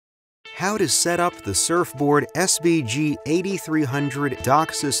How to set up the SURFboard SBG8300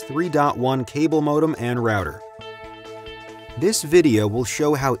 DOCSIS 3.1 cable modem and router. This video will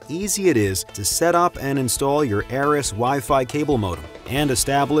show how easy it is to set up and install your ARRIS Wi-Fi cable modem and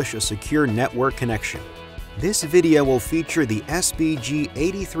establish a secure network connection. This video will feature the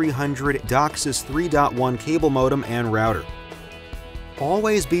SBG8300 DOCSIS 3.1 cable modem and router.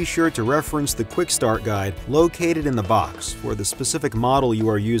 Always be sure to reference the Quick Start Guide located in the box for the specific model you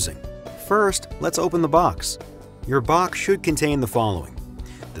are using. First, let's open the box. Your box should contain the following: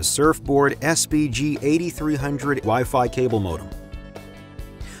 the SURFboard SBG8300 Wi-Fi cable modem,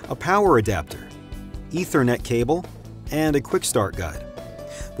 a power adapter, Ethernet cable, and a Quick Start Guide.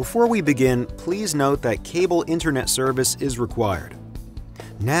 Before we begin, please note that cable internet service is required.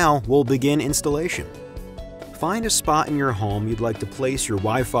 Now we'll begin installation. Find a spot in your home you'd like to place your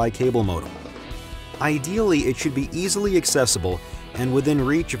Wi-Fi cable modem. Ideally, it should be easily accessible and within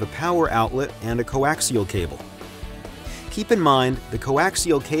reach of a power outlet and a coaxial cable. Keep in mind, the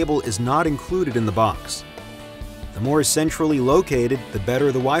coaxial cable is not included in the box. The more centrally located, the better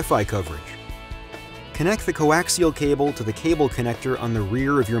the Wi-Fi coverage. Connect the coaxial cable to the cable connector on the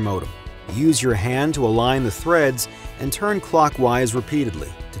rear of your modem. Use your hand to align the threads and turn clockwise repeatedly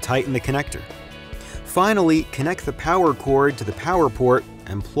to tighten the connector. Finally, connect the power cord to the power port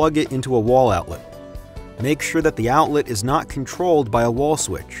and plug it into a wall outlet. Make sure that the outlet is not controlled by a wall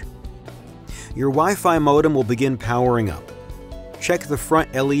switch. Your Wi-Fi modem will begin powering up. Check the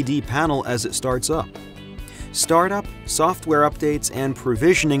front LED panel as it starts up. Startup, software updates, and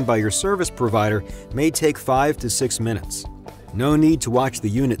provisioning by your service provider may take 5 to 6 minutes. No need to watch the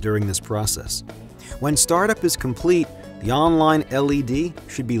unit during this process. When startup is complete, the online LED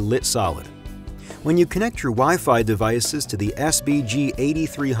should be lit solid. When you connect your Wi-Fi devices to the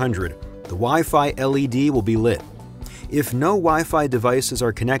SBG8300, the Wi-Fi LED will be lit. If no Wi-Fi devices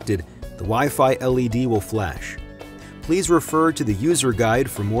are connected, the Wi-Fi LED will flash. Please refer to the user guide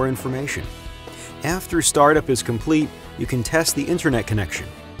for more information. After startup is complete, you can test the internet connection.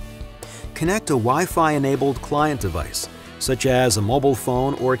 Connect a Wi-Fi enabled client device, such as a mobile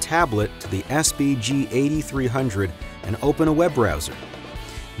phone or tablet, to the SBG8300 and open a web browser.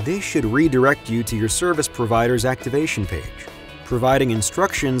 This should redirect you to your service provider's activation page, providing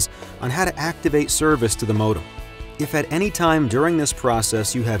instructions on how to activate service to the modem. If at any time during this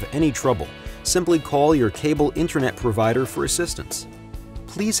process you have any trouble, simply call your cable internet provider for assistance.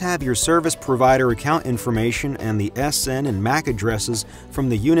 Please have your service provider account information and the SN and MAC addresses from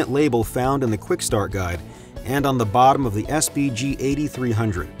the unit label found in the Quick Start Guide and on the bottom of the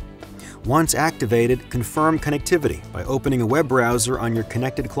SBG8300. Once activated, confirm connectivity by opening a web browser on your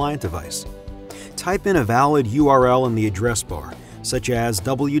connected client device. Type in a valid URL in the address bar, such as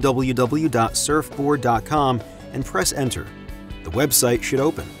www.surfboard.com, and press Enter. The website should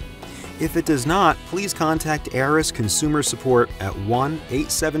open. If it does not, please contact ARRIS Consumer Support at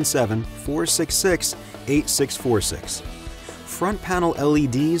 1-877-466-8646. Front panel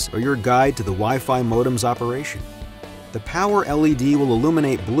LEDs are your guide to the Wi-Fi modem's operation. The power LED will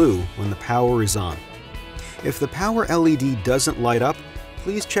illuminate blue when the power is on. If the power LED doesn't light up,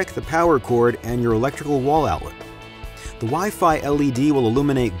 please check the power cord and your electrical wall outlet. The Wi-Fi LED will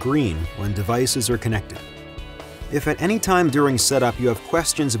illuminate green when devices are connected. If at any time during setup you have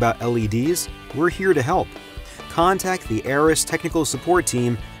questions about LEDs, we're here to help. Contact the ARRIS Technical Support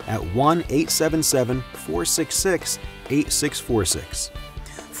Team at 1-877-466-8646.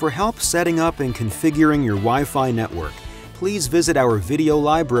 For help setting up and configuring your Wi-Fi network, please visit our video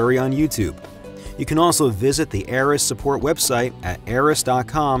library on YouTube. You can also visit the ARRIS support website at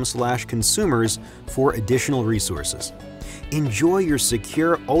arris.com/consumers for additional resources. Enjoy your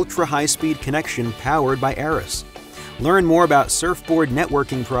secure ultra-high-speed connection powered by ARRIS. Learn more about SURFboard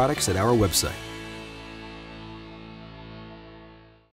networking products at our website.